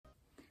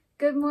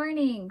Good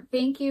morning.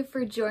 Thank you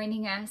for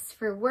joining us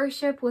for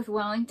worship with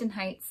Wellington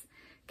Heights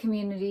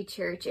Community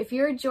Church. If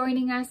you're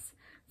joining us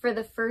for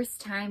the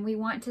first time, we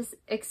want to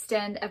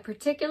extend a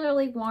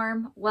particularly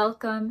warm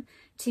welcome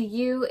to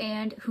you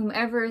and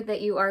whomever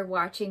that you are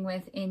watching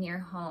with in your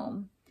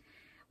home.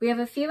 We have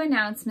a few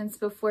announcements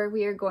before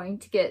we are going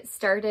to get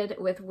started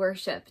with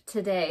worship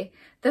today.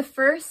 The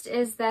first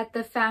is that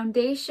the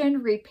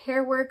foundation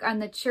repair work on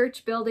the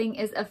church building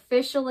is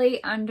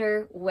officially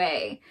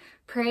underway.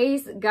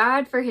 Praise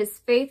God for His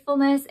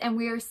faithfulness, and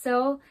we are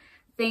so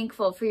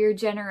thankful for your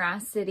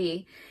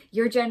generosity.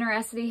 Your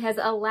generosity has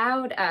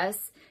allowed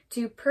us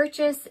to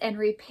purchase and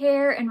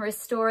repair and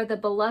restore the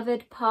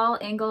beloved Paul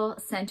Engel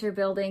Center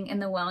building in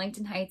the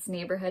Wellington Heights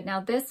neighborhood. Now,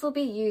 this will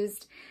be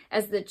used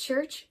as the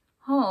church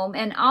home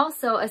and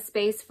also a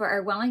space for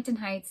our Wellington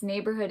Heights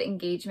Neighborhood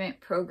Engagement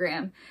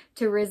Program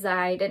to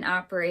reside and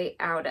operate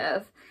out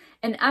of.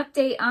 An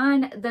update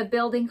on the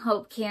Building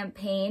Hope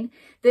campaign.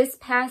 This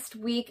past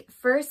week,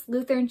 First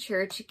Lutheran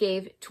Church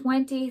gave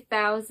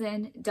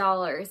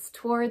 $20,000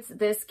 towards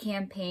this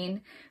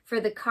campaign for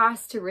the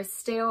cost to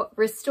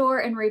restore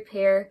and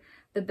repair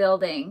the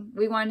building.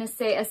 We want to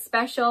say a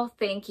special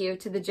thank you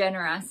to the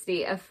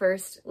generosity of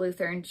First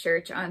Lutheran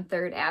Church on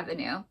 3rd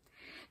Avenue.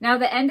 Now,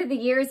 the end of the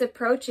year is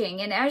approaching,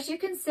 and as you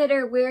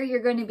consider where you're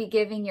going to be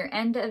giving your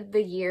end of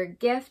the year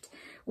gift,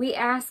 we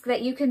ask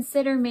that you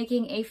consider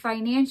making a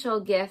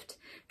financial gift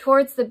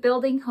towards the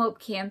Building Hope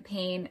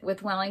campaign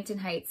with Wellington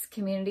Heights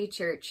Community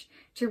Church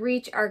to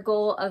reach our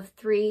goal of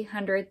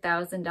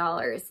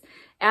 $300,000.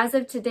 As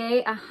of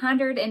today,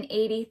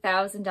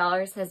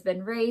 $180,000 has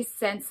been raised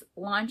since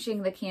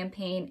launching the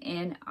campaign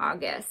in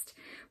August.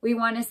 We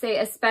want to say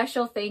a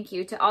special thank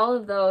you to all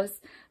of those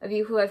of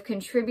you who have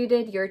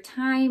contributed your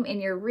time and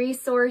your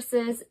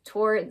resources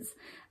towards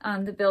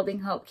the Building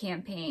Hope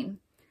campaign.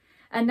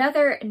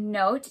 Another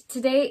note,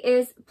 today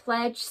is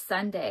Pledge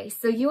Sunday,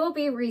 so you will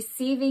be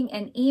receiving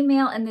an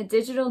email in the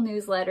digital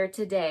newsletter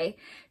today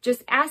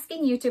just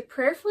asking you to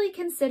prayerfully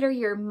consider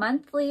your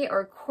monthly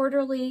or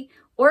quarterly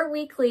or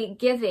weekly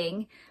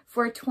giving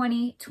for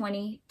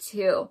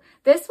 2022.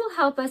 This will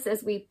help us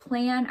as we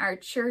plan our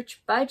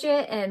church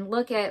budget and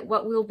look at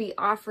what we'll be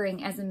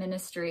offering as a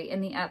ministry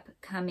in the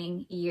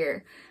upcoming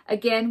year.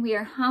 Again, we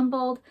are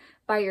humbled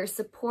by your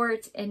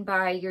support and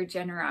by your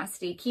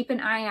generosity. Keep an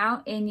eye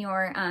out in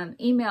your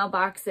email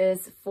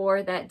boxes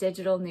for that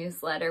digital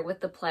newsletter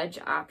with the pledge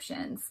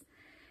options.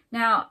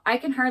 Now, I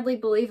can hardly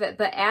believe it,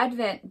 but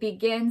Advent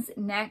begins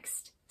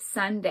next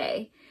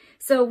Sunday.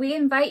 So we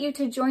invite you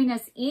to join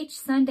us each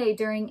Sunday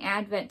during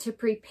Advent to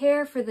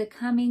prepare for the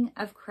coming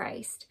of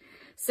Christ.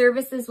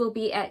 Services will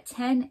be at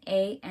 10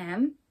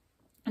 a.m.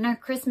 and our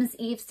Christmas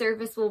Eve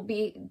service will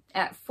be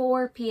at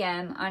 4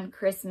 p.m. on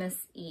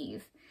Christmas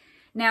Eve.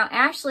 Now,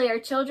 Ashley, our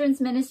children's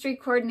ministry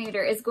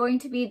coordinator, is going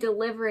to be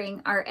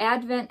delivering our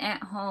Advent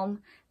at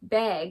Home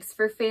bags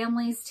for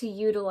families to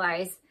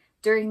utilize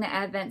during the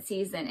Advent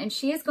season. And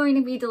she is going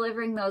to be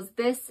delivering those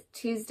this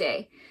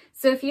Tuesday.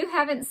 So if you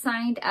haven't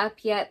signed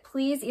up yet,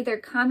 please either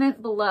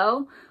comment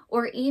below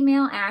or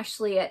email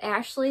Ashley at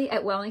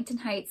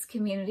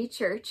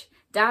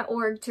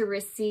wellingtonheightscommunitychurch.org to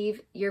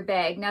receive your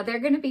bag. Now, they're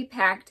going to be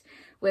packed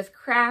with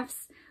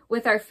crafts,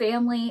 with our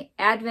family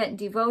Advent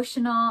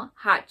devotional,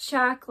 hot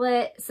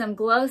chocolate, some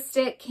glow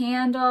stick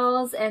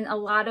candles, and a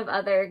lot of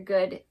other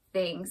good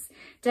things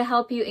to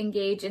help you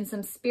engage in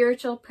some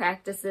spiritual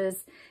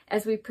practices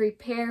as we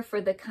prepare for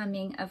the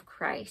coming of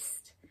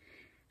Christ.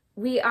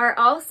 We are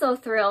also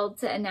thrilled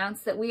to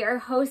announce that we are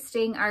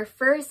hosting our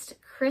first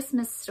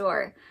Christmas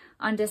store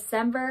on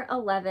December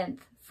 11th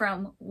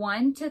from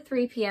 1 to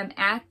 3 p.m.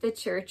 at the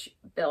church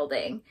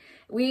building.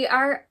 We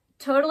are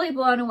totally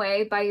blown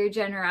away by your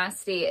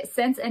generosity.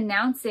 Since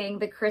announcing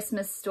the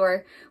Christmas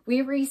store,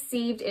 we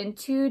received in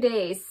 2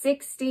 days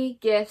 60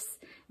 gifts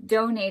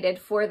donated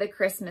for the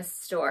Christmas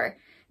store.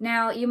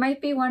 Now, you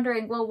might be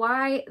wondering, well,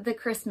 why the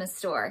Christmas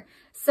store?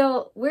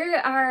 So we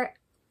are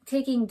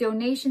taking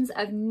donations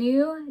of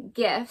new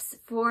gifts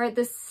for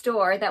the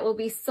store that will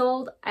be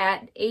sold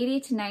at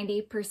 80 to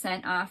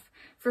 90% off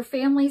for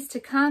families to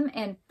come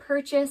and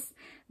purchase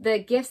the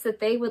gifts that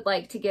they would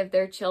like to give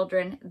their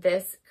children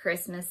this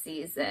Christmas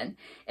season.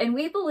 And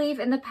we believe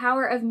in the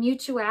power of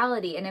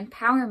mutuality and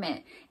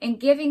empowerment and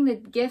giving the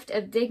gift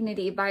of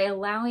dignity by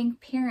allowing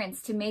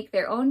parents to make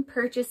their own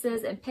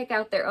purchases and pick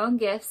out their own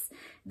gifts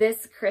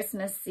this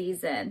Christmas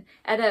season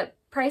at a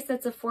price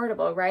that's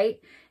affordable, right?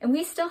 And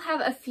we still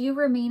have a few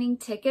remaining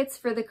tickets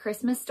for the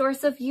Christmas store.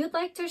 So if you'd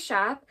like to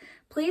shop,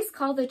 please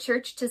call the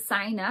church to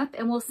sign up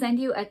and we'll send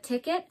you a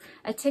ticket.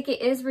 A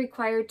ticket is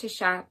required to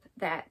shop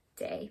that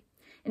day.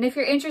 And if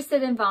you're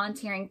interested in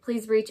volunteering,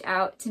 please reach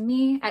out to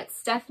me at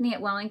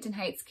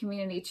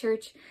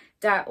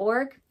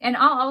Stephanie@WellingtonHeightsCommunityChurch.org. And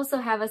I'll also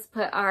have us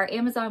put our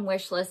Amazon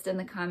wish list in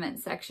the comment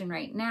section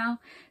right now.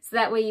 So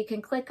that way you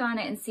can click on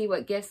it and see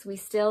what gifts we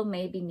still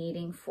may be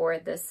needing for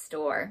this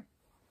store.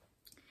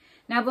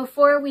 Now,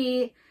 before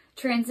we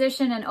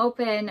transition and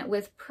open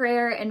with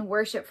prayer and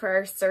worship for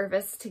our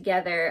service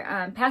together,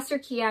 Pastor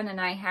Keon and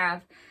I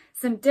have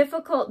some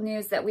difficult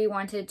news that we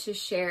wanted to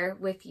share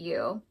with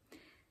you.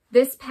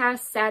 This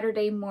past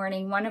Saturday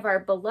morning, one of our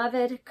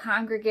beloved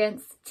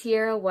congregants,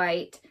 Tiara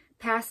White,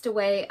 passed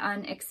away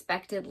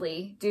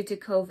unexpectedly due to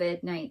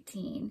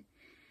COVID-19.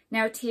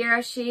 Now,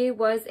 Tiara, she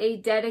was a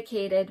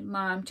dedicated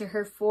mom to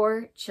her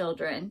 4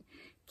 children,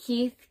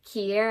 Keith,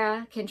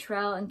 Kiera,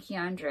 Kentrell, and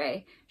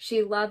Keandre.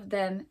 She loved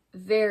them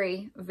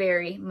very,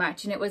 very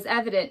much, and it was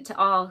evident to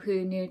all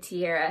who knew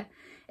Tiara.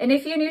 And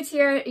if you knew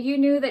Tiara, you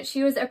knew that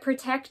she was a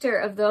protector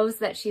of those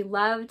that she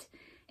loved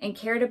and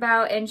cared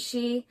about, and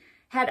she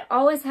had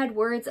always had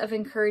words of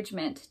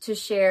encouragement to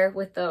share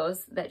with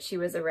those that she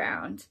was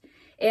around.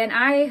 And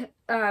I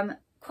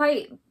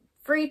quite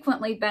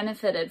frequently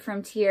benefited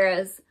from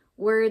Tiara's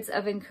words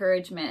of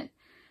encouragement.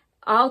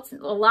 A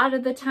lot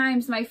of the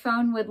times my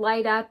phone would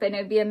light up and it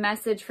would be a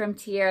message from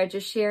Tiara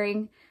just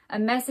sharing a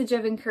message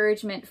of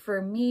encouragement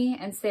for me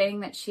and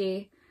saying that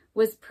she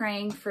was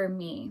praying for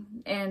me.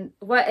 And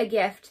what a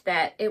gift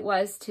that it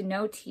was to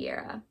know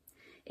Tiara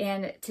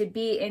and to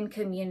be in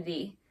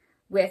community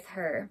with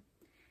her.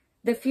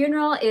 The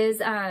funeral is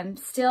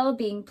still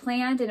being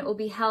planned, and it will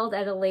be held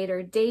at a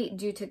later date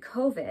due to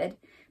COVID.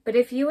 But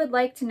if you would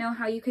like to know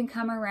how you can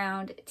come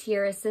around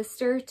Tiara's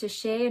sister,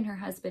 Tashay, and her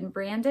husband,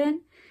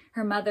 Brandon,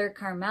 her mother,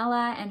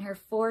 Carmela, and her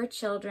 4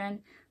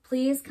 children,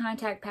 please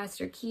contact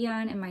Pastor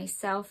Keon and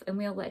myself, and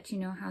we'll let you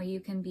know how you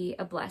can be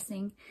a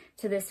blessing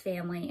to this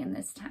family in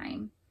this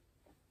time.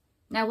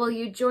 Now, will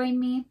you join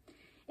me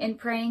in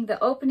praying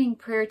the opening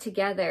prayer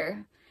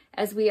together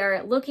as we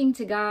are looking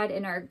to God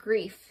in our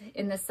grief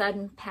in the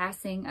sudden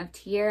passing of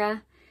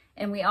Tiara?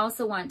 And we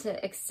also want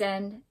to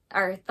extend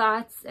our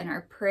thoughts and our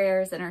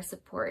prayers and our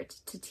support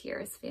to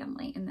Tiara's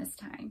family in this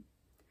time.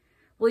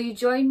 Will you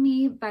join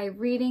me by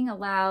reading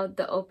aloud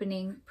the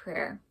opening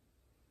prayer?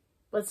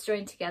 Let's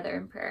join together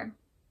in prayer.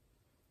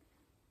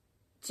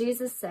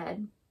 Jesus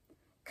said,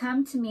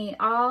 "Come to me,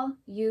 all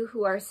you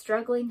who are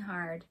struggling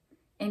hard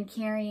and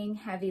carrying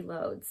heavy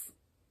loads,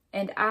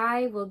 and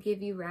I will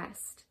give you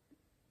rest.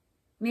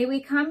 May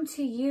we come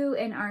to you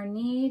in our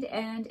need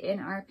and in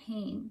our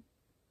pain.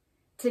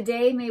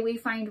 Today, may we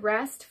find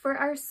rest for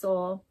our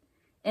soul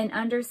and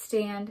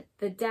understand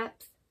the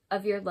depth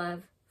of your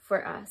love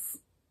for us.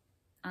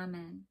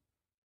 Amen."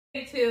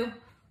 Me too.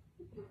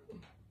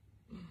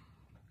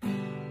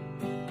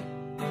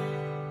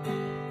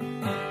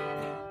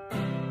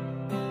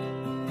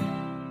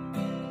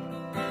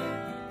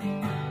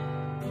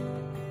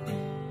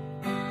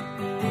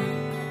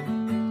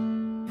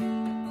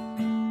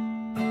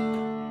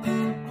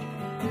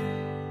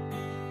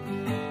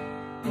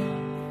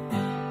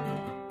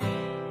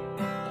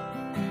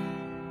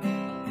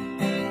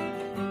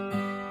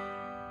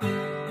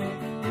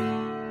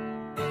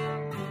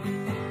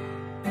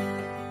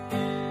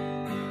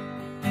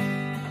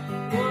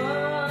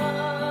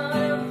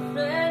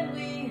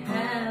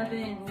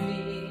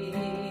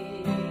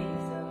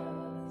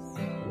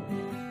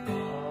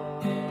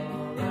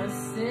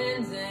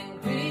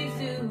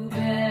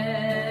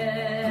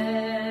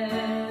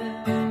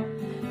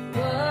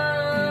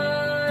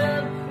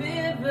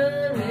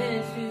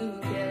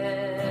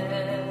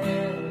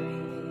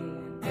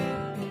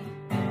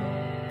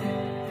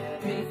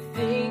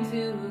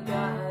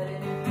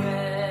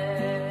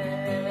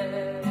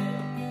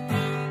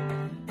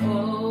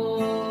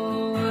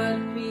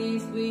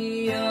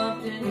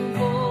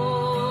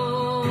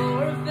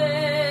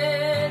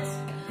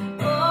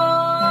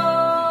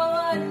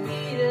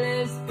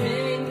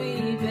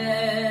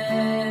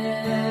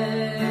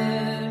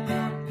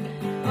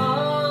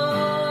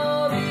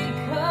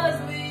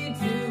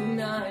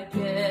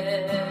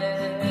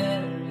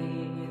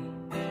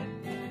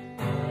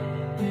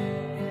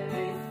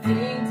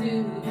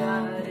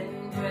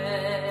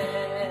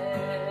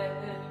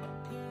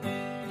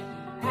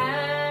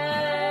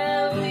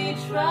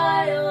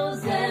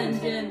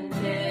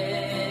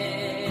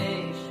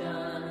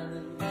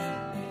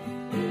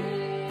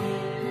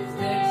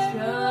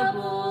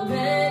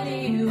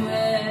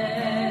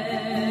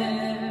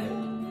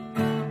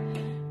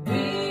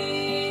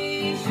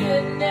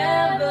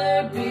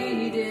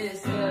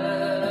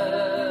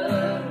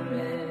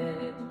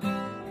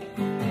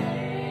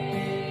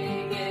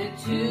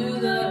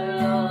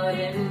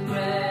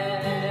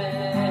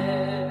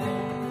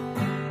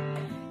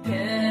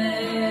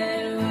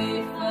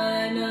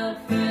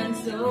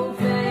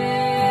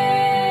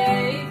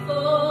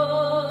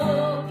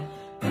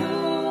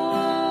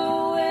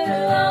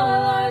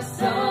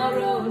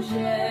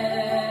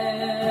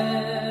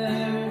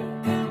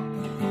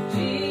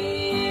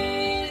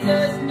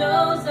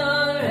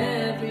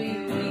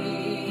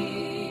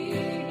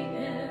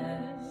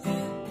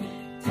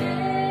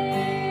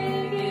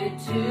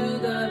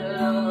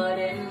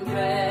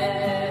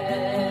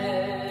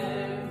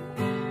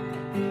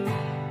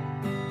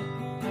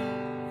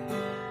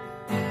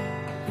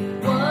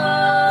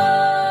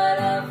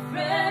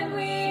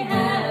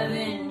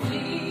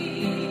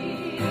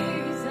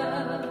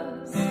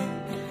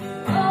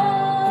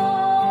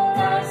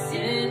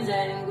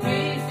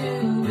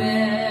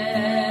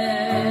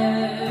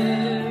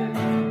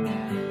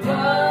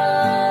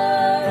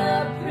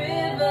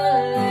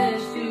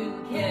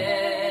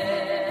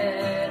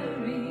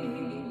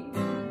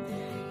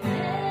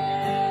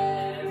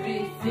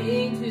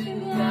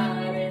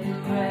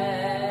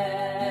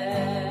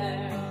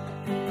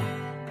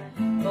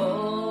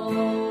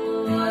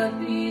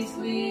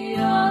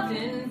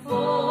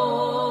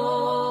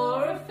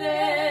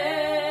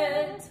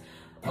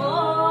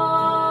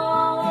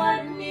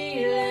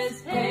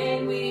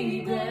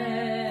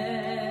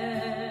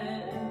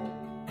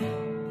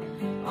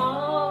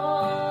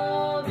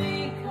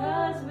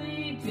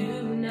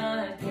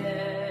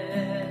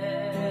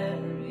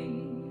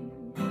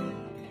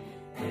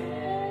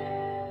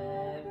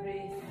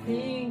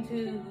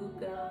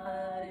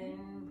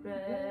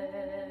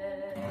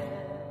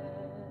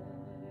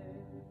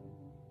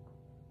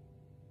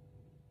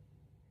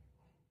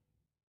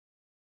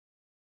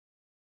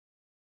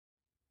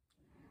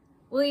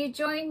 Will you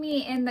join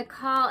me in the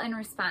call and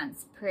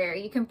response prayer?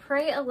 You can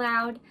pray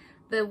aloud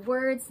the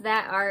words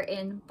that are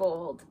in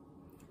bold.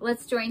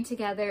 Let's join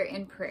together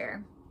in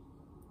prayer.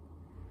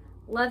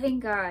 Loving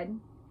God,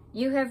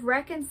 you have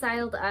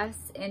reconciled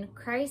us in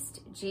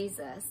Christ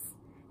Jesus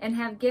and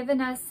have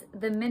given us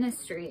the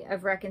ministry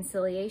of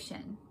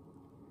reconciliation.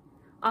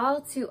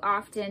 All too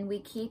often we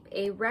keep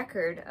a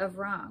record of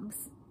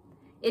wrongs.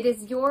 It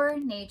is your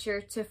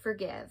nature to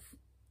forgive.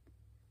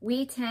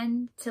 We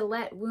tend to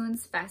let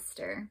wounds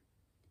fester.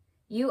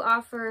 You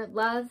offer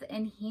love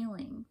and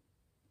healing.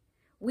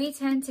 We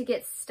tend to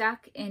get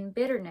stuck in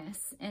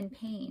bitterness and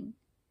pain.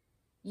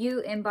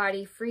 You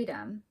embody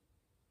freedom.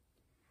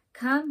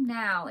 Come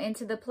now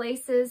into the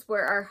places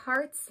where our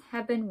hearts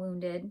have been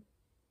wounded,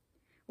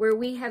 where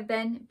we have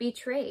been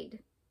betrayed,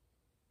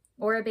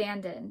 or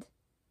abandoned,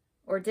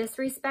 or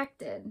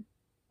disrespected,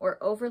 or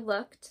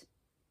overlooked,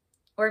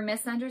 or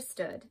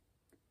misunderstood.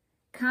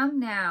 Come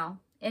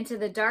now into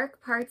the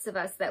dark parts of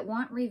us that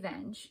want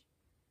revenge,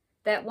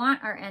 that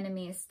want our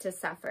enemies to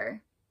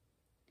suffer,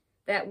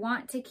 that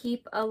want to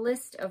keep a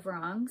list of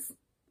wrongs,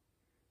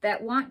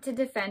 that want to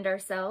defend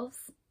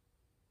ourselves,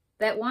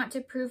 that want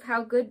to prove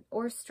how good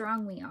or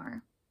strong we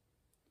are.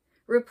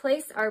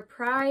 Replace our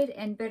pride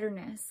and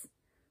bitterness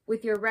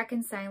with your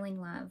reconciling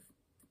love.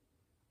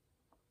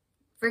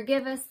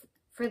 Forgive us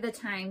for the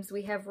times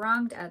we have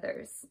wronged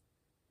others,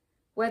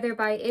 whether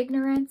by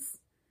ignorance,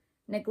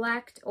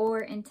 neglect,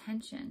 or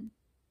intention.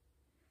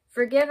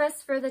 Forgive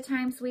us for the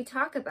times we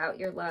talk about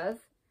your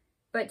love,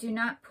 but do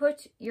not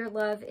put your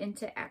love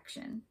into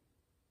action.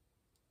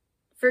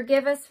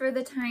 Forgive us for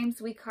the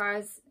times we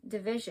cause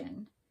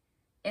division,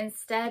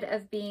 instead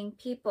of being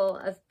people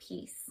of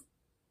peace.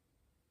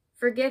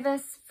 Forgive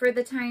us for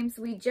the times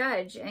we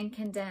judge and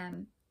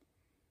condemn,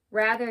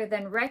 rather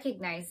than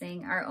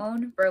recognizing our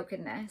own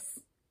brokenness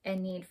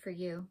and need for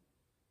you.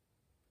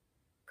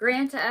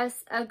 Grant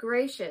us a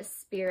gracious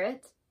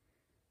spirit,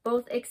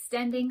 both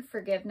extending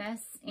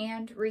forgiveness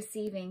and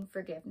receiving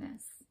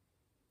forgiveness.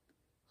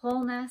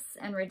 Wholeness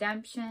and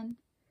redemption,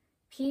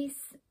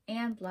 peace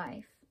and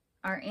life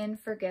are in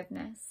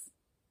forgiveness.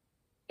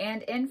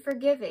 And in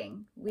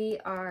forgiving, we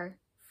are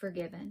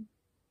forgiven.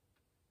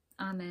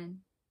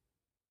 Amen.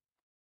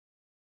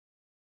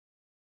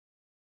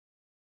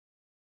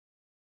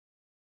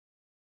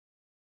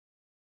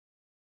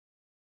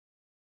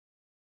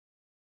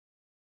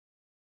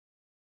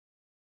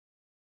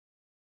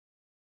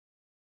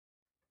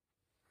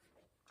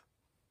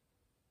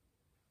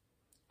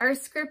 Our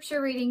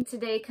scripture reading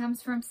today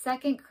comes from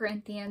 2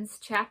 Corinthians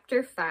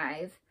chapter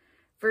 5,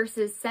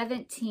 verses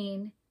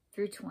 17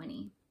 through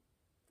 20.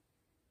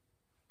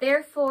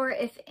 Therefore,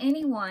 if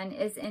anyone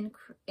is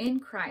in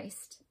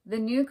Christ, the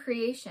new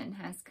creation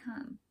has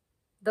come.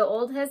 The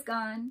old has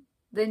gone,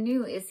 the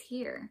new is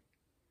here.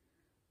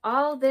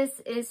 All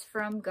this is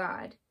from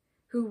God,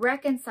 who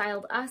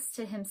reconciled us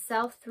to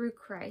himself through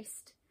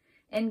Christ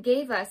and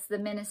gave us the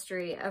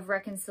ministry of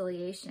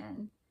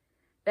reconciliation.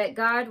 That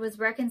God was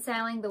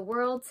reconciling the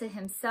world to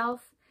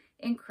himself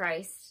in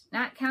Christ,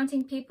 not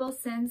counting people's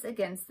sins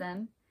against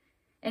them,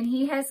 and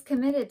he has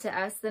committed to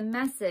us the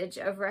message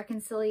of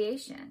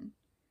reconciliation.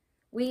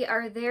 We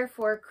are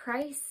therefore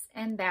Christ's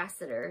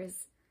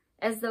ambassadors,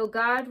 as though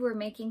God were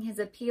making his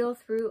appeal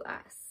through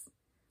us.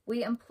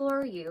 We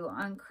implore you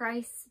on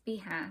Christ's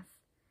behalf,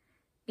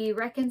 be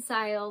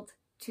reconciled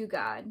to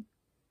God.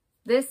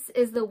 This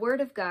is the word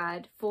of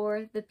God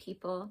for the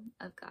people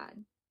of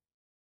God.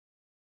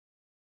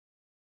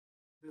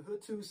 The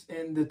Hutus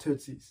and the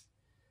Tutsis,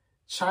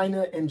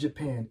 China and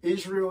Japan,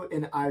 Israel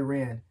and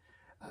Iran,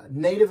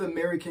 Native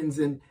Americans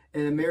and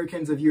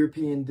Americans of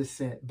European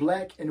descent,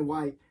 black and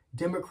white,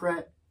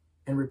 Democrat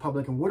and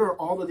Republican. What are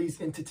all of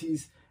these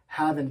entities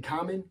have in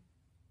common?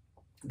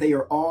 They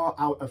are all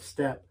out of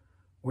step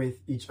with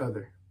each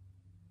other.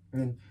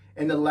 And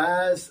in the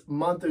last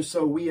month or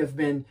so, we have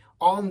been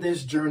on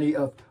this journey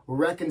of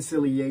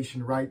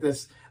reconciliation, right?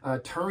 This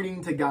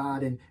turning to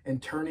God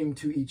and turning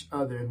to each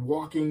other and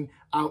walking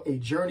out a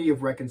journey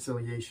of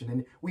reconciliation.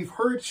 And we've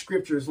heard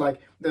scriptures like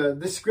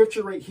this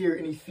scripture right here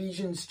in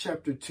Ephesians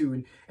chapter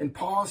 2. And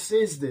Paul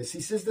says this.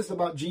 He says this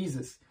about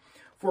Jesus.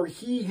 For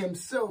he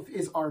himself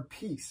is our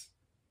peace,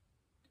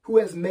 who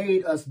has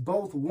made us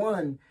both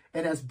one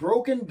and has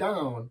broken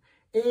down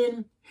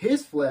in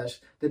his flesh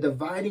the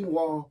dividing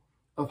wall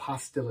of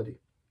hostility,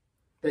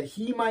 that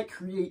he might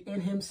create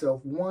in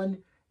himself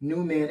one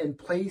new man in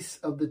place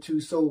of the two,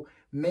 so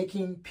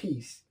making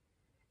peace,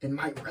 and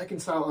might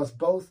reconcile us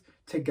both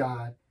to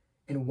God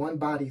in one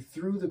body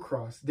through the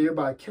cross,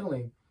 thereby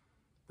killing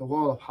the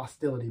wall of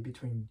hostility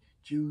between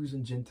Jews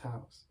and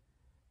Gentiles,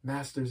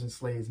 masters and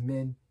slaves,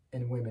 men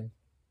and women.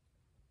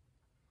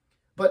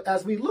 But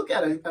as we look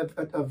at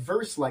a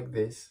verse like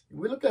this,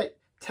 we look at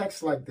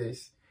text like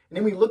this, and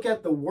then we look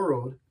at the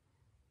world,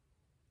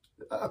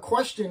 a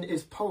question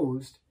is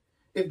posed.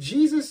 If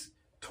Jesus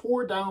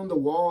tore down the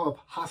wall of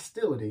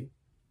hostility,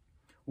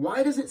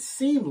 why does it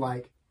seem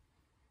like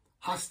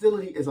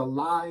hostility is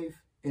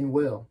alive and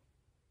well?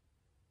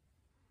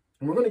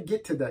 And we're going to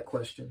get to that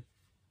question.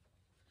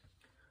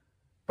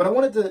 But I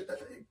wanted to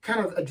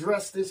kind of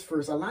address this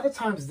first. A lot of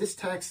times this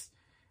text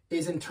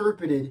is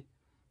interpreted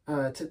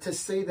to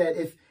say that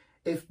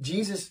if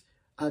Jesus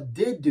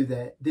did do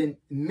that, then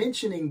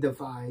mentioning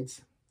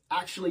divides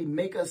actually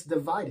make us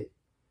divided.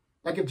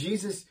 Like if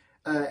Jesus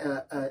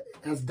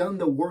has done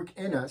the work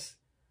in us,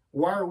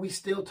 why are we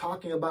still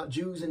talking about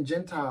Jews and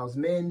Gentiles,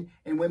 men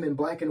and women,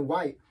 black and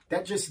white?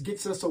 That just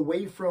gets us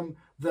away from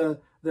the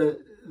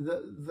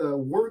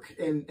work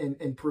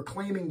in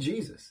proclaiming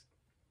Jesus.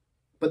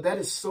 But that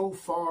is so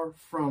far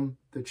from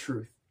the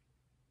truth.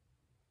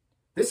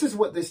 This is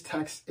what this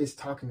text is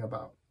talking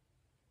about.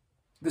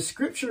 The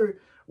scripture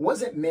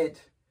wasn't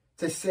meant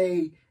to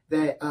say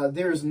that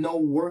there's no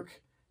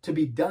work to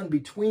be done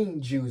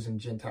between Jews and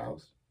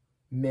Gentiles,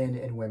 men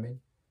and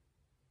women,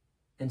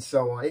 and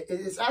so on.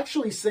 It's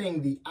actually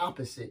saying the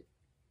opposite.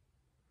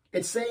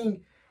 It's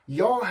saying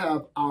y'all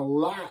have a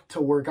lot to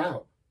work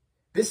out.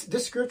 This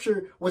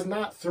scripture was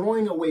not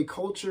throwing away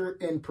culture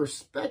and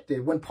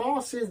perspective. When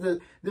Paul says that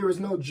there is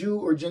no Jew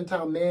or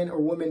Gentile man or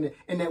woman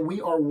and that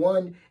we are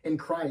one in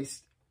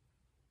Christ,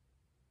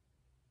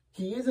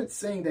 he isn't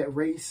saying that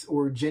race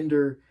or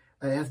gender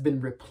has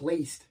been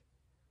replaced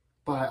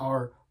by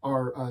our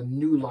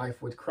new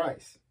life with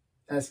Christ.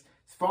 As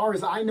far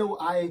as I know,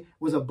 I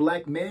was a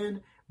black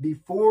man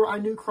before I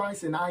knew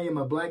Christ, and I am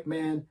a black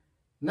man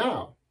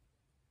now.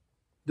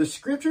 The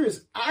scripture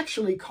is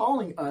actually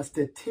calling us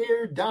to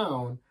tear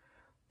down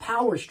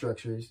power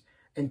structures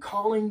and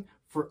calling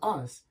for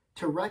us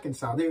to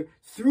reconcile.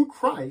 Through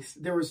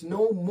Christ, there is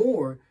no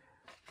more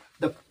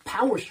the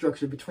power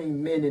structure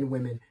between men and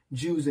women,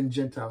 Jews and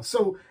Gentiles.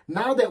 So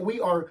now that we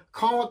are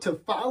called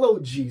to follow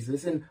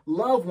Jesus and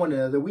love one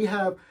another, we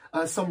have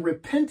some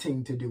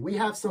repenting to do. We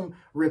have some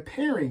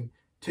repairing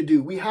to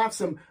do. We have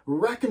some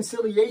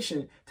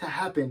reconciliation to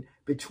happen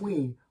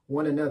between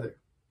one another.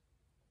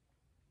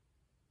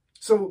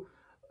 So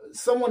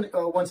someone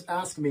once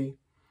asked me,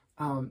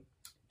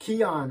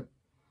 Keon,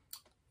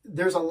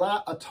 there's a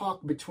lot of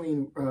talk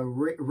between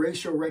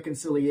racial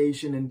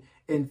reconciliation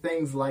and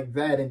things like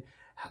that. And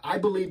I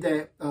believe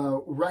that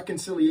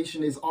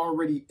reconciliation is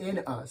already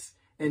in us.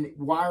 And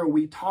why are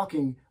we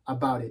talking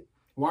about it?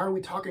 Why are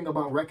we talking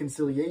about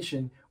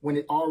reconciliation when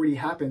it already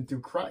happened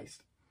through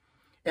Christ?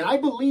 And I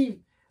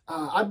believe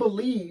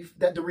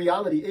that the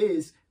reality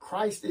is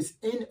Christ is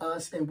in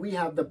us and we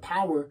have the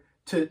power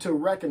to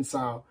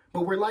reconcile.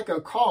 But we're like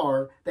a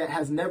car that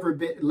has never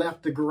been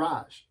left the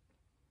garage.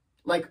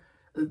 Like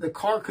the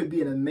car could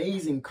be an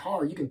amazing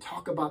car. You can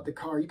talk about the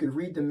car. You could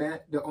read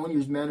the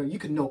owner's manual. You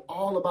can know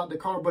all about the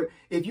car. But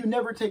if you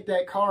never take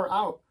that car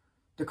out,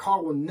 the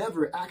car will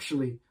never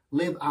actually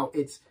live out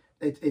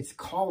its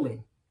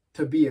calling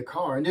to be a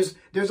car. And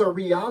there's a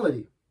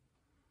reality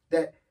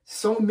that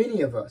so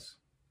many of us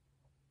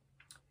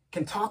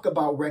can talk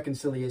about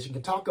reconciliation,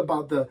 can talk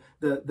about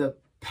the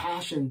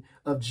passion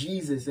of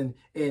Jesus and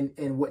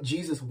what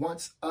Jesus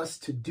wants us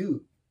to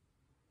do.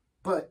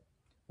 But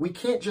we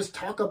can't just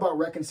talk about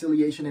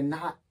reconciliation and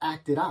not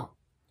act it out.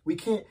 We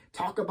can't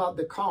talk about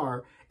the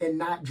car and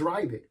not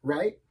drive it,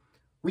 right?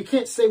 We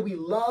can't say we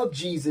love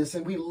Jesus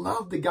and we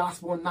love the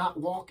gospel and not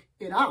walk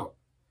it out.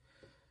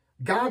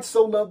 God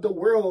so loved the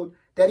world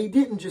that he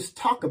didn't just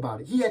talk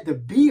about it. He had to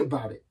be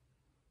about it.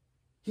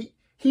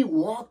 He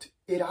walked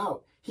it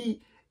out.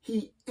 He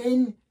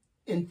in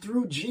and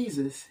through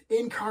Jesus,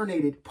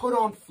 incarnated, put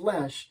on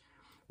flesh,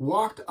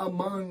 walked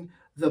among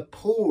the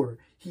poor.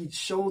 He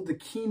showed the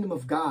kingdom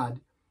of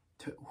God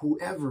to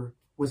whoever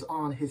was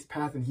on his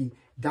path. And he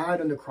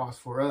died on the cross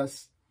for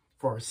us,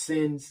 for our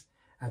sins,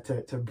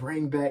 to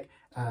bring back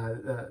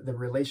the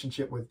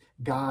relationship with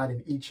God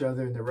and each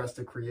other and the rest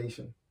of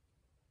creation.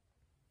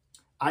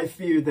 I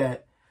fear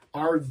that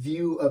our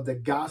view of the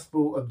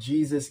gospel of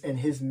Jesus and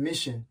his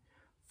mission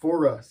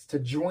for us to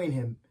join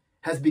him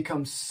has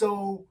become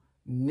so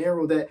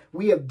narrow that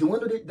we have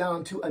dwindled it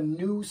down to a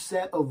new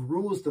set of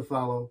rules to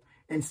follow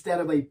instead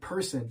of a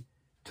person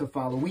to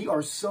follow. We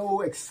are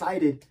so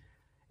excited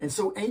and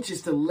so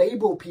anxious to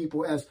label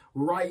people as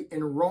right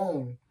and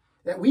wrong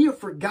that we have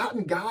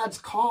forgotten God's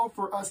call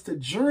for us to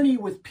journey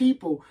with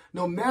people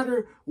no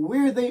matter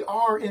where they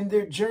are in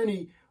their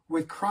journey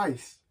with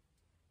Christ.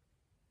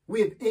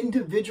 We have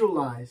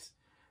individualized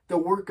the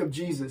work of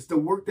Jesus, the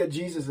work that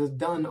Jesus has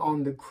done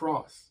on the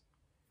cross.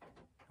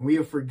 We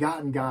have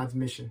forgotten God's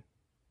mission.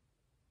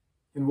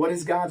 And what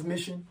is God's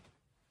mission?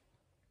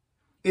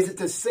 Is it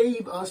to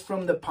save us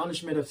from the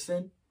punishment of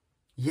sin?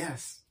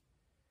 Yes.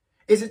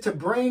 Is it to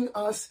bring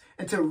us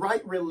into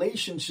right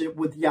relationship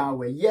with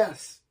Yahweh?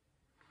 Yes.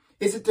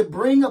 Is it to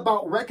bring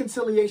about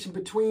reconciliation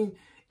between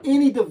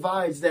any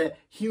divides that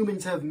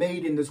humans have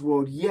made in this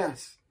world?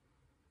 Yes.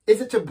 Is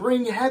it to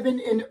bring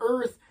heaven and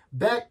earth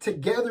back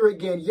together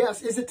again?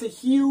 Yes. Is it to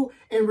heal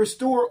and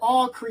restore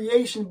all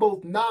creation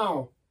both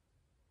now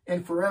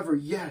and forever?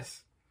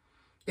 Yes.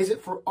 Is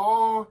it for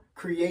all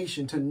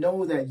creation to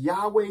know that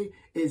Yahweh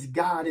is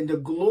God and to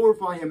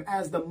glorify him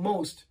as the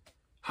most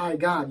high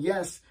God?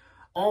 Yes,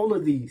 all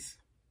of these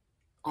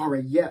are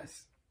a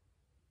yes.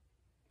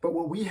 But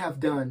what we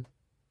have done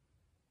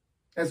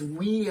as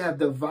we have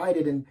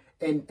divided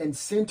and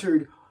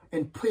centered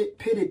and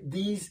pitted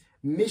these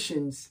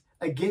missions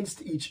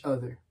against each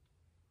other.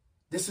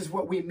 This is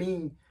what we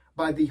mean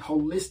by the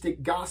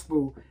holistic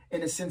gospel,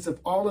 in a sense of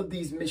all of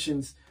these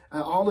missions,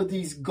 all of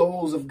these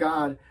goals of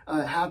God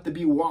have to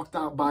be walked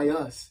out by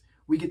us.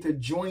 We get to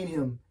join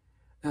him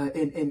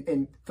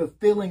in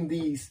fulfilling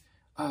these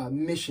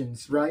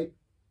missions, right?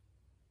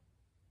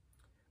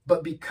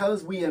 But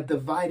because we have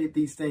divided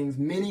these things,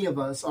 many of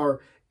us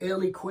are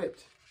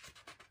ill-equipped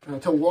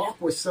to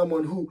walk with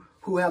someone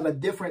who have a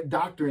different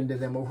doctrine to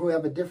them or who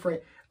have a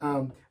different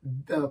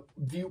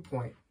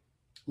viewpoint.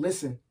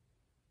 Listen,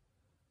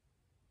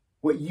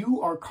 what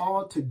you are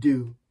called to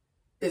do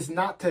is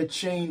not to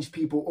change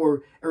people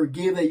or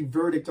give a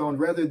verdict on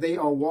whether they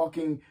are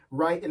walking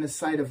right in the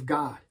sight of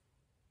God.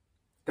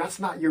 That's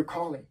not your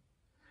calling.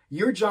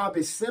 Your job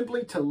is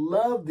simply to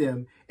love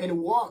them and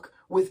walk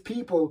with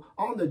people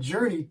on the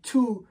journey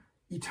to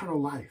eternal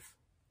life.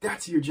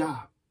 That's your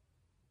job.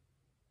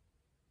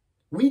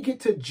 We get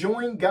to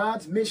join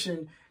God's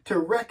mission to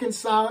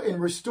reconcile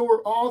and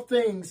restore all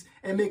things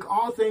and make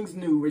all things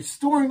new,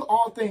 restoring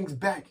all things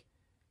back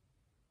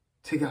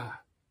to God.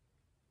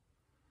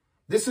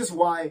 This is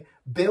why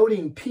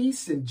building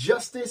peace and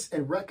justice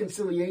and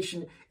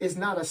reconciliation is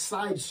not a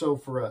sideshow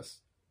for us.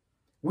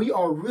 We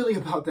are really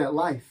about that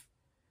life.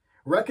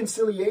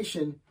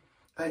 Reconciliation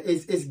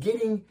is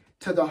getting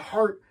to the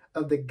heart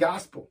of the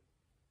gospel.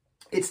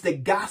 It's the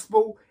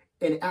gospel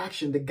in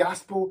action, the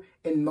gospel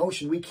in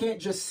motion. We can't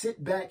just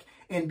sit back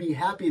and be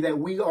happy that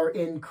we are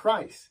in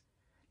Christ.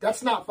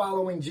 That's not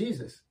following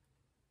Jesus.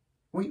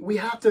 We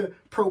have to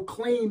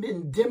proclaim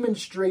and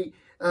demonstrate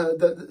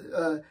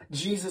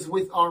Jesus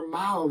with our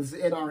mouths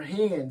and our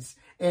hands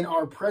and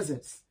our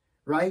presence,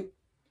 right?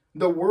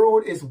 The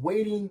world is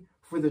waiting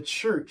for the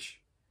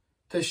church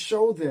to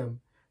show them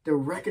the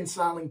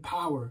reconciling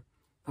power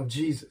of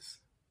Jesus.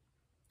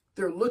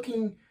 They're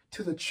looking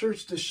to the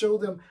church to show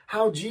them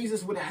how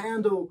Jesus would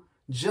handle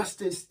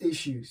justice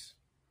issues,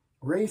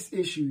 race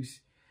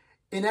issues,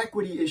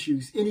 inequity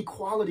issues,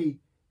 inequality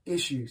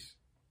issues.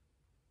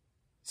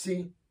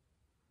 See,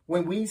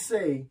 when we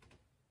say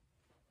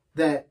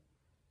that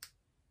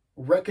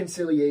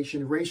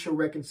reconciliation, racial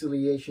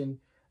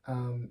reconciliation,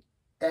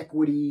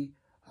 equity,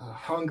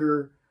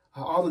 hunger,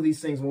 all of these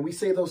things, when we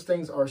say those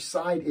things are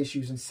side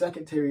issues and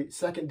secondary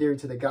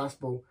to the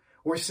gospel,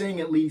 we're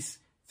saying at least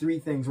three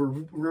things.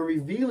 We're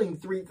revealing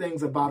three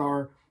things about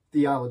our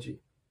theology.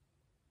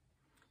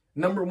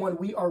 Number one,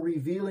 we are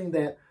revealing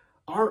that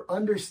our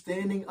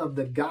understanding of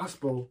the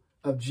gospel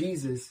of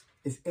Jesus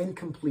is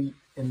incomplete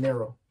and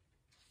narrow.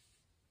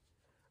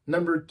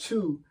 Number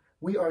two,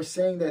 we are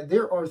saying that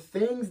there are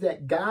things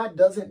that God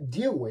doesn't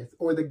deal with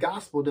or the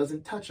gospel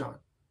doesn't touch on.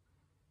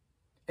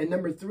 And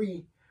number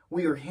three,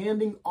 we are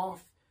handing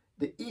off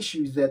the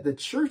issues that the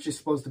church is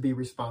supposed to be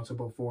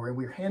responsible for, and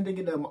we're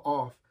handing them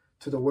off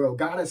to the world.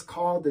 God has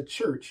called the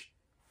church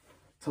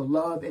to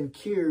love and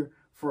care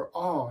for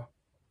all,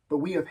 but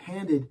we have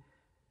handed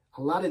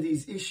a lot of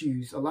these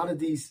issues, a lot of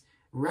these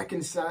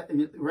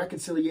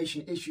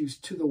reconciliation issues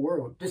to the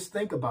world. Just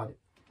think about it.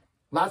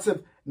 Lots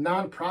of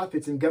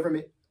nonprofits and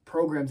government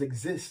programs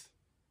exist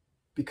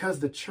because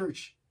the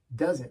church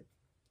doesn't.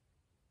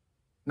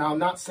 Now, I'm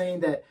not saying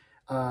that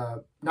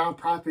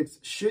nonprofits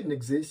shouldn't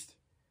exist.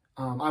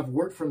 I've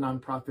worked for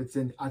nonprofits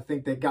and I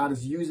think that God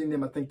is using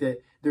them. I think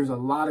that there's a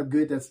lot of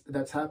good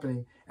that's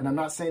happening. And I'm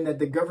not saying that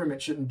the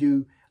government shouldn't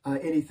do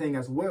anything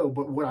as well.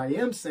 But what I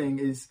am saying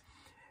is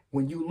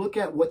when you look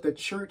at what the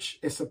church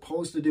is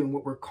supposed to do and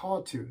what we're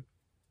called to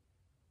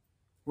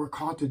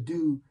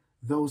do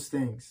those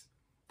things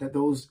that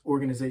those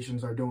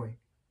organizations are doing.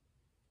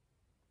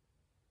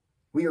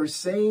 We are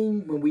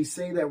saying, when we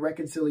say that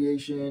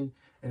reconciliation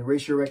and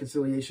racial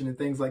reconciliation and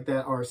things like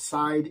that are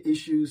side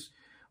issues,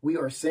 we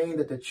are saying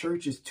that the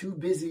church is too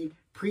busy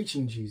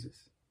preaching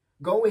Jesus.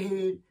 Go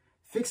ahead,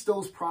 fix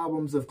those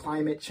problems of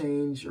climate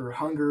change or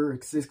hunger or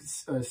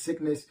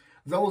sickness.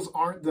 Those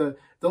aren't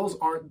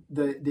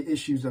the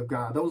issues of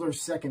God. Those are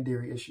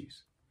secondary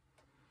issues.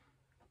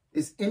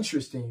 It's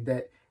interesting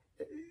that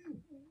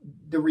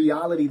the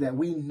reality that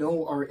we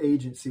know our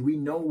agency, we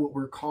know what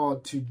we're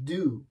called to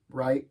do,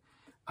 right?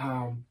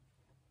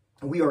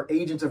 We are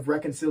agents of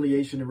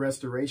reconciliation and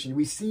restoration.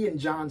 We see in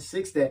John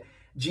 6 that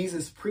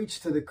Jesus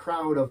preached to the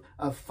crowd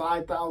of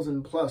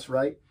 5,000 plus,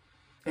 right?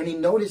 And he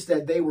noticed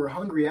that they were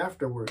hungry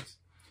afterwards.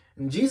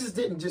 And Jesus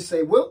didn't just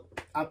say, well,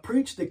 I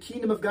preached the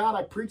kingdom of God,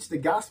 I preached the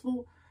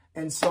gospel,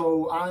 and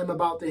so I'm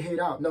about to head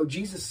out. No,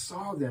 Jesus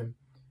saw them,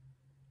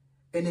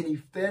 and then he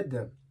fed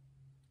them,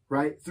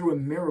 right? Through a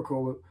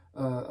miracle,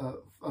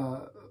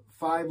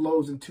 5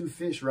 loaves and 2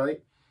 fish,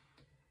 right?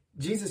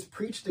 Jesus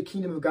preached the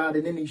kingdom of God,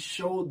 and then he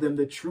showed them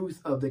the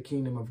truth of the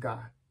kingdom of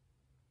God.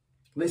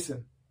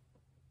 Listen,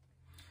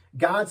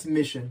 God's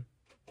mission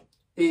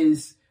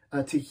is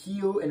to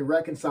heal and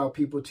reconcile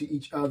people to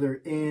each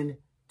other and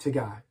to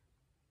God.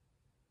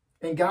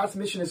 And God's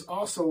mission is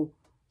also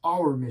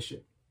our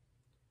mission.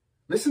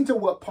 Listen to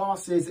what Paul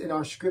says in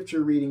our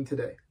scripture reading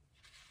today.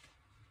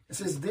 It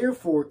says,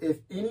 therefore, if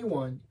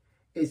anyone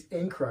is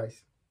in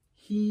Christ,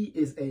 he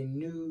is a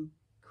new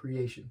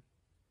creation.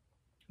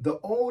 The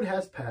old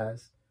has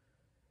passed.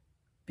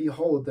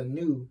 Behold, the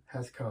new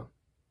has come.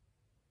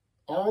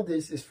 All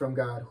this is from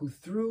God, who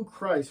through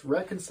Christ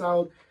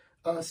reconciled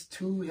us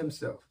to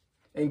himself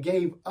and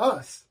gave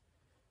us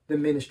the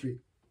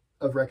ministry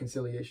of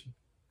reconciliation.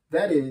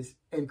 That is,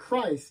 in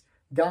Christ,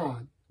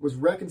 God was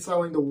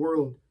reconciling the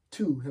world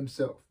to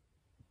himself.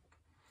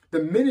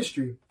 The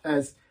ministry,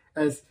 as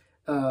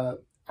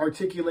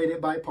articulated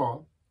by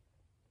Paul,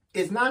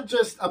 is not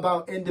just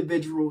about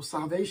individual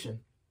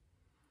salvation.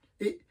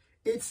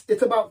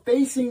 It's about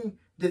facing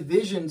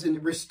divisions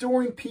and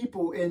restoring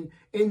people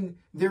in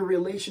their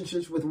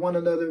relationships with one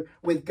another,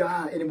 with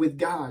God and with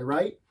God,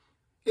 right?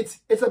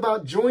 It's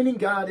about joining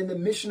God in the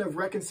mission of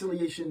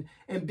reconciliation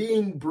and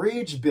being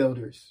bridge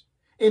builders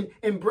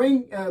and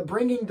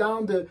bringing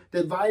down the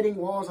dividing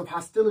walls of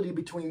hostility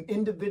between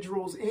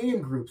individuals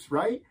and groups,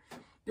 right?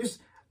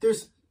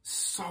 There's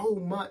so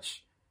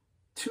much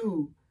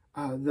to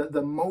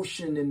the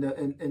motion and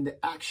the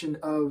action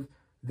of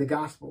the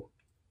gospel.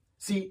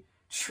 See,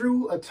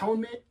 true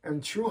atonement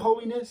and true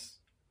holiness,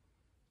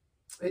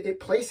 it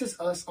places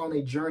us on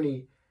a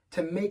journey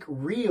to make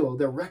real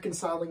the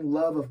reconciling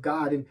love of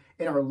God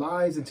in our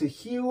lives and to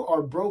heal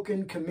our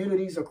broken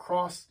communities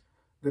across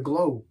the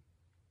globe.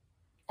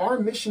 Our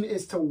mission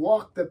is to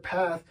walk the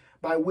path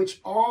by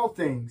which all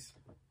things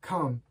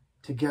come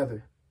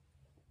together.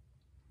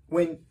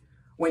 When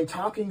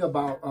talking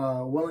about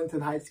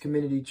Wellington Heights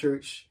Community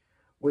Church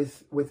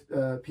with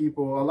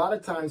people, a lot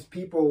of times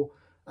people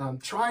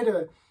try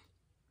to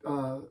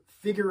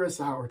figure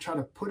us out or try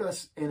to put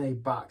us in a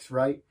box,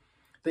 right?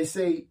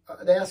 They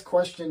ask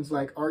questions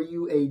like, are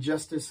you a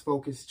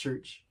justice-focused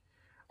church?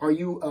 Are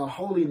you a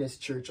holiness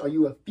church? Are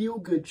you a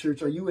feel-good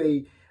church? Are you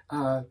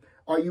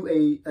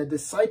a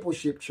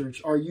discipleship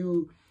church? Are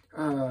you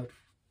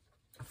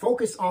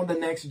focused on the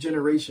next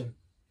generation?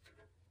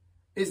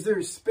 Is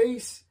there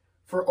space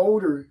for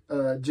older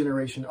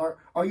generation?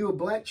 Are you a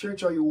black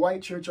church? Are you a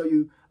white church? Are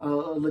you a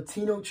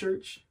Latino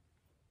church?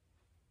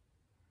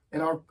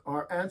 And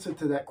our answer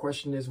to that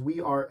question is we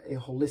are a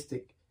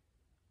holistic,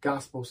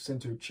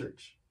 gospel-centered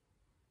church.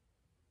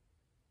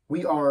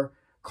 We are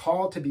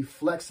called to be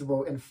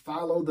flexible and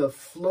follow the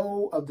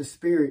flow of the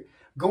Spirit,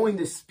 going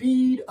the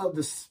speed of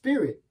the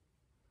Spirit,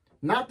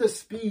 not the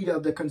speed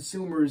of the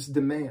consumer's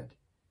demand.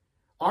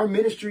 Our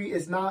ministry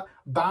is not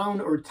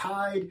bound or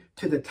tied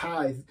to the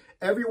tithe.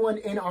 Everyone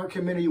in our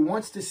community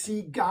wants to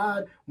see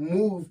God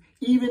move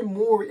even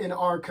more in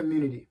our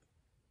community.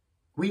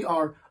 We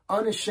are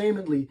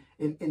unashamedly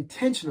and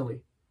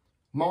intentionally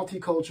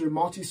multicultural,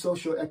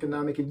 multi-social,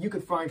 economic, and you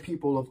can find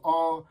people of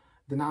all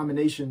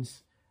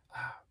denominations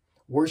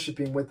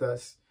worshiping with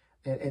us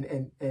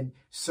and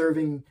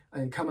serving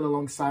and coming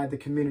alongside the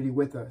community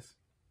with us.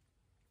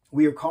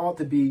 We are called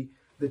to be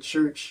the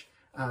church,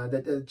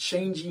 the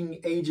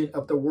changing agent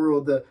of the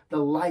world, the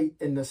light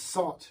and the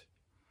salt.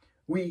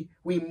 We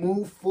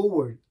move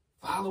forward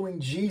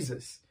following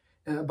Jesus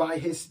by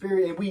his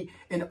Spirit, and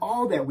in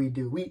all that we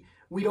do,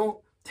 we don't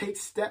take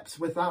steps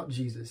without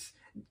Jesus.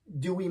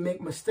 Do we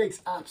make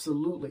mistakes?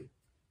 Absolutely.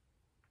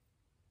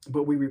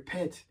 But we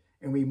repent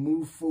and we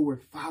move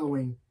forward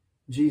following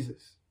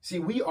Jesus. See,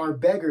 we are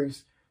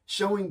beggars,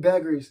 showing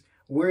beggars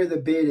where the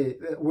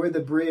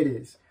bread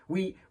is.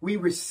 We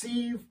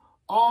receive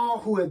all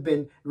who have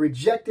been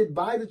rejected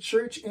by the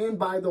church and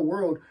by the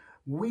world.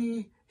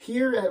 We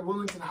here at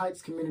Wellington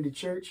Heights Community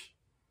Church,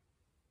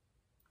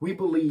 we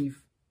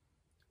believe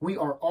we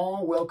are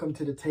all welcome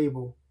to the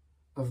table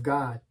of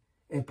God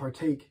and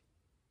partake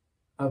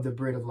of the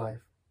bread of life.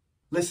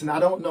 Listen, I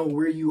don't know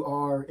where you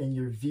are in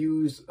your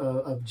views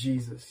of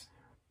Jesus.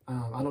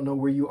 I don't know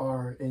where you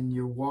are in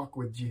your walk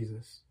with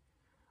Jesus.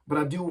 But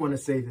I do want to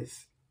say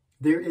this.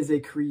 There is a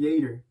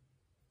creator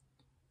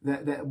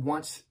that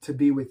wants to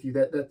be with you,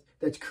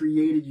 that's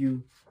created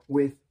you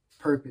with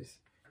purpose.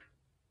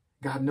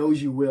 God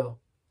knows you will.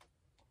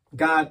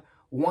 God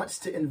wants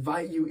to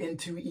invite you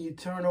into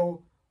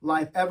eternal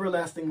life,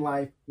 everlasting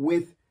life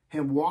with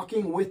him,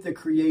 walking with the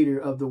creator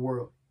of the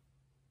world.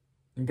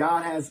 And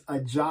God has a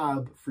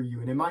job for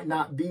you, and it might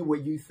not be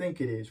what you think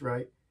it is,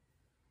 right?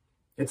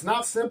 It's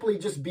not simply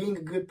just being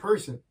a good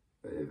person.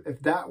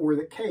 If that were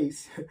the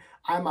case,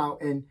 I'm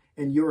out and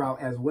you're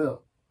out as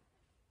well.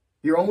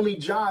 Your only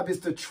job is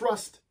to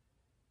trust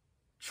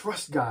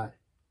God,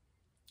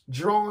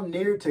 draw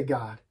near to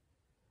God,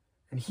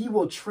 and he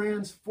will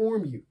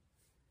transform you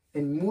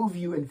and move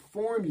you and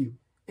form you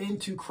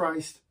into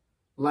Christ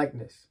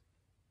likeness.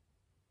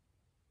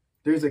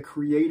 There's a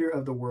creator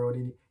of the world,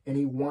 and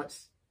he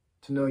wants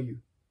to know you.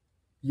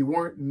 You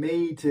weren't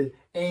made to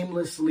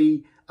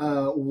aimlessly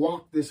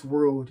walk this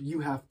world. You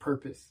have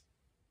purpose.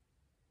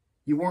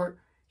 You weren't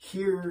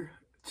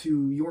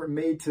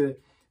made to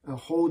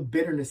hold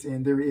bitterness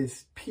in. There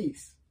is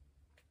peace.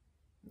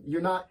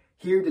 You're not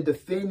here to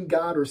defend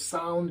God or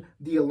sound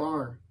the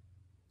alarm.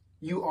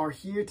 You are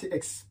here to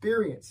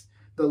experience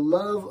the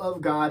love of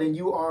God, and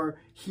you are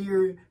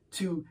here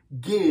to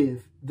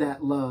give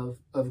that love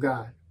of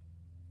God.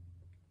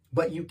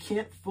 But you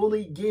can't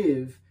fully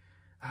give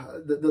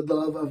the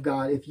love of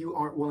God if you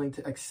aren't willing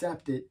to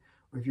accept it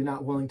or if you're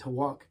not willing to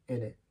walk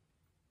in it.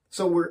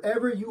 So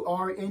wherever you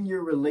are in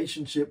your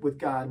relationship with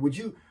God, would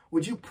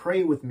you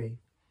pray with me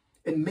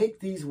and make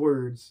these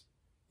words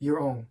your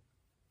own?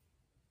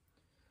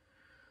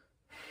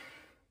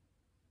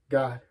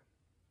 God,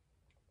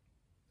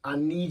 I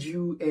need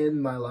you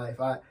in my life.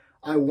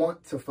 I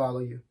want to follow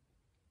you.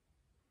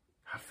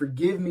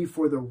 Forgive me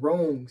for the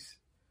wrongs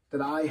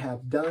that I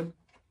have done.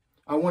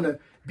 I want to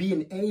be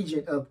an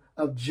agent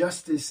of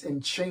justice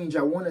and change.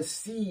 I want to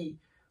see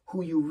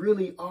who you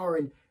really are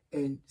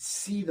and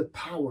see the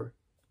power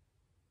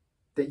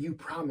that you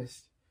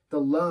promised, the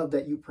love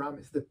that you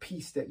promised, the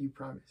peace that you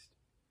promised.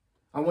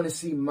 I want to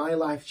see my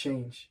life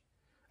change.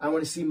 I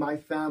want to see my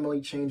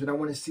family change, and I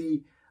want to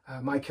see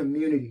my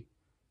community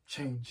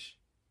change.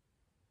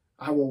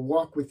 I will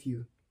walk with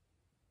you.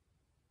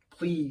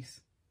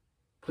 Please,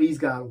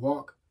 God,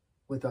 walk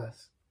with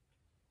us.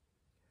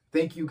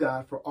 Thank you,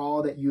 God, for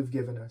all that you've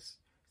given us.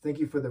 Thank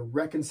you for the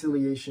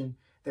reconciliation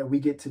that we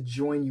get to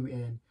join you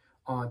in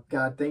on.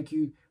 God, thank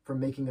you for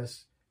making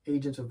us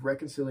agents of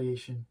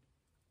reconciliation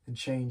and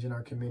change in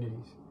our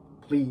communities.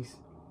 Please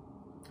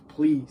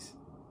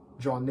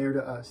draw near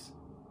to us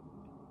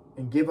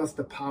and give us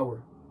the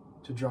power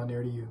to draw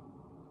near to you.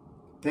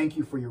 Thank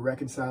you for your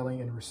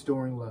reconciling and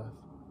restoring love.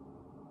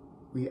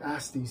 We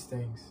ask these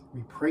things.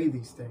 We pray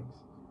these things.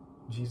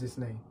 In Jesus'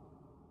 name,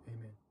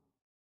 amen.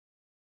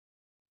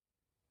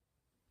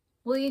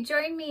 Will you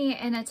join me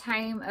in a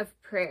time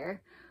of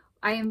prayer?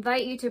 I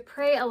invite you to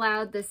pray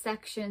aloud the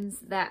sections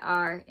that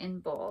are in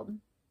bold.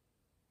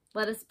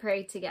 Let us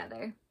pray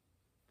together.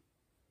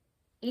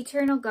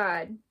 Eternal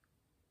God,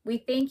 we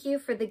thank you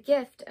for the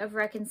gift of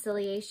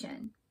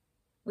reconciliation.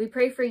 We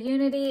pray for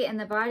unity in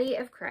the body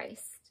of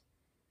Christ.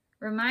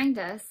 Remind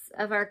us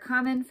of our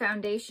common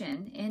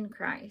foundation in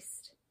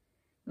Christ.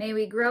 May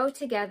we grow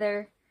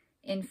together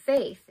in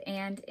faith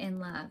and in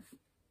love.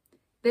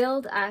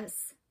 Build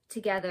us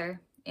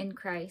together in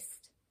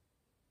Christ.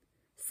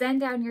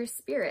 Send down your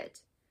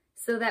Spirit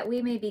so that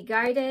we may be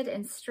guided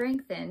and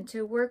strengthened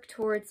to work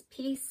towards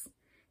peace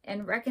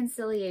and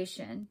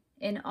reconciliation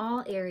in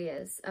all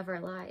areas of our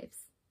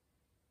lives.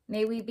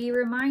 May we be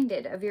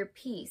reminded of your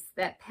peace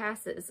that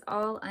passes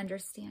all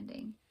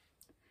understanding.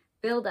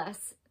 Build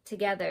us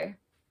together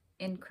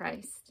in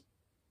Christ.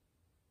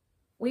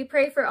 We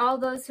pray for all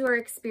those who are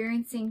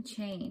experiencing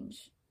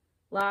change,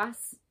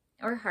 loss,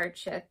 or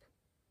hardship,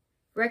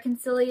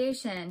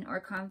 reconciliation or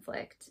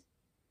conflict.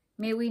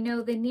 May we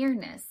know the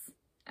nearness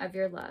of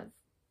your love.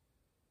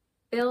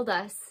 Build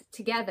us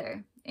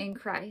together in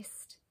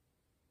Christ.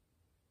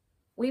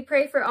 We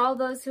pray for all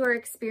those who are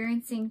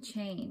experiencing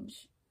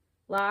change,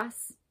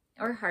 loss,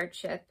 or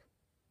hardship,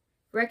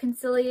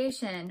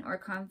 reconciliation or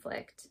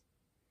conflict.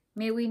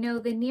 May we know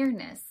the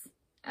nearness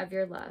of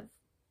your love.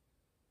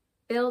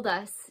 Build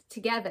us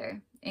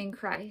together in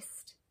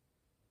Christ.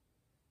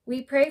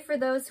 We pray for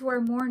those who are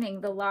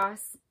mourning the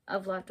loss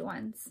of loved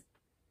ones.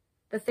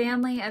 The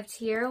family of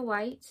Tierra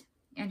White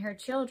and her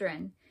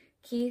children,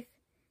 Keith,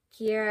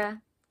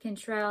 Kiera,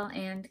 Kentrell,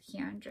 and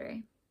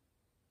Keandre.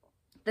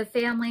 The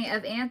family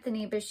of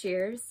Anthony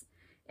Bashirs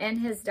and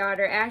his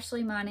daughter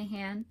Ashley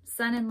Monahan,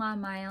 son-in-law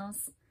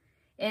Miles,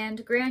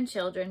 and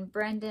grandchildren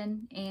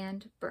Brendan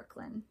and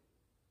Brooklyn.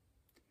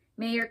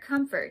 May your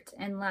comfort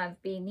and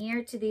love be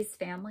near to these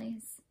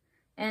families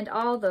and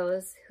all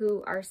those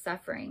who are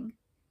suffering.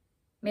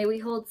 May we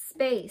hold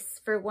space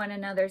for one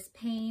another's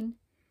pain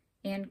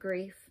and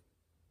grief.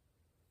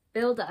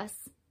 Build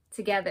us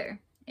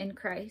together in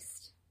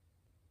Christ.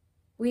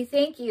 We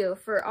thank you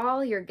for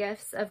all your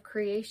gifts of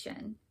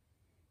creation.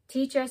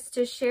 Teach us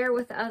to share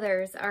with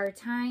others our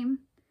time,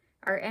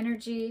 our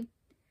energy,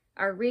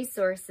 our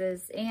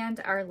resources,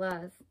 and our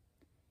love.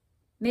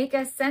 Make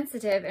us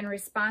sensitive and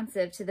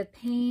responsive to the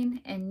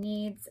pain and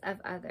needs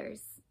of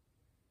others.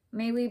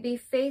 May we be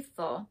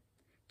faithful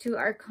to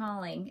our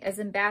calling as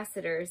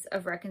ambassadors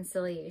of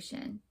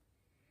reconciliation.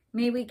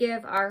 May we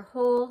give our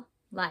whole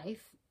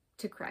life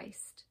to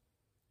Christ.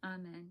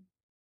 Amen.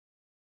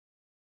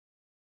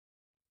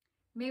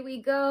 May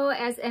we go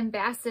as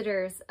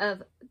ambassadors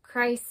of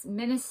Christ's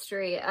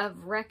ministry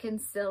of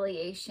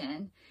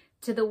reconciliation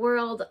to the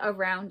world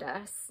around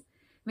us.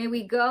 May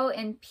we go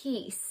in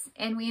peace,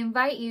 and we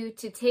invite you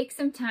to take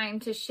some time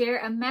to share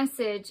a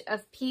message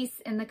of peace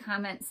in the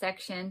comment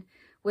section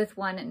with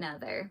one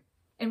another.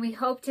 And we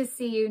hope to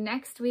see you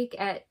next week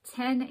at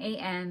 10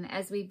 a.m.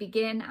 as we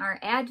begin our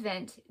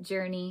Advent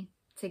journey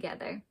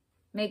together.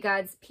 May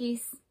God's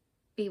peace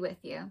be with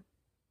you.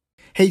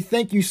 Hey,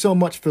 thank you so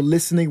much for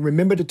listening.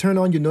 Remember to turn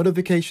on your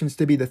notifications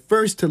to be the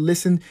first to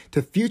listen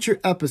to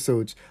future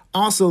episodes.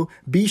 Also,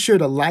 be sure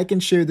to like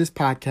and share this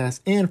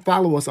podcast and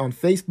follow us on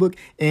Facebook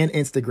and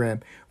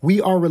Instagram.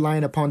 We are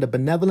relying upon the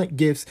benevolent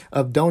gifts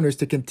of donors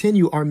to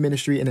continue our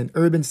ministry in an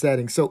urban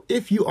setting. So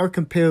if you are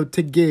compelled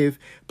to give,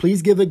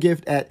 please give a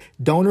gift at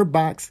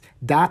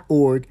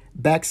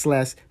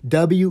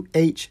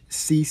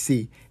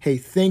donorbox.org/WHCC. Hey,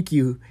 thank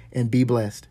you and be blessed.